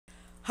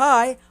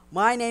Hi,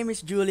 my name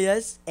is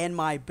Julius, and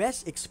my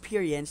best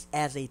experience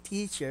as a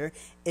teacher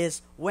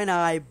is when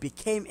I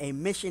became a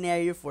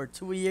missionary for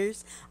 2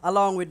 years,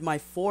 along with my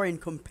foreign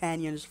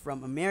companions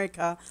from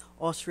America,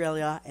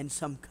 Australia, and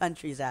some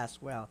countries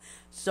as well.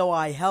 So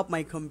I help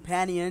my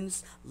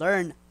companions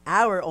learn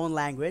our own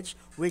language,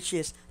 which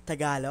is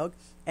Tagalog,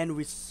 and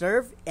we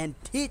serve and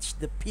teach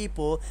the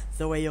people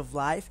the way of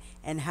life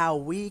and how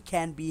we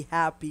can be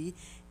happy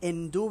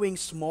in doing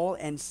small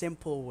and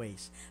simple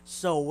ways.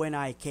 So when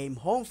I came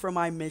home from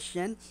my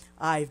mission,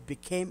 I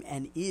became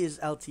an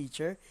ESL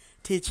teacher,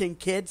 teaching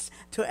kids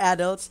to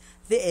adults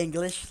the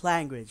English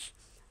language.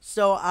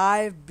 So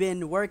I've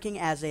been working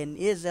as an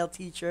ESL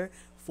teacher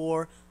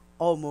for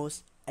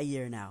almost a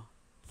year now.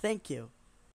 Thank you.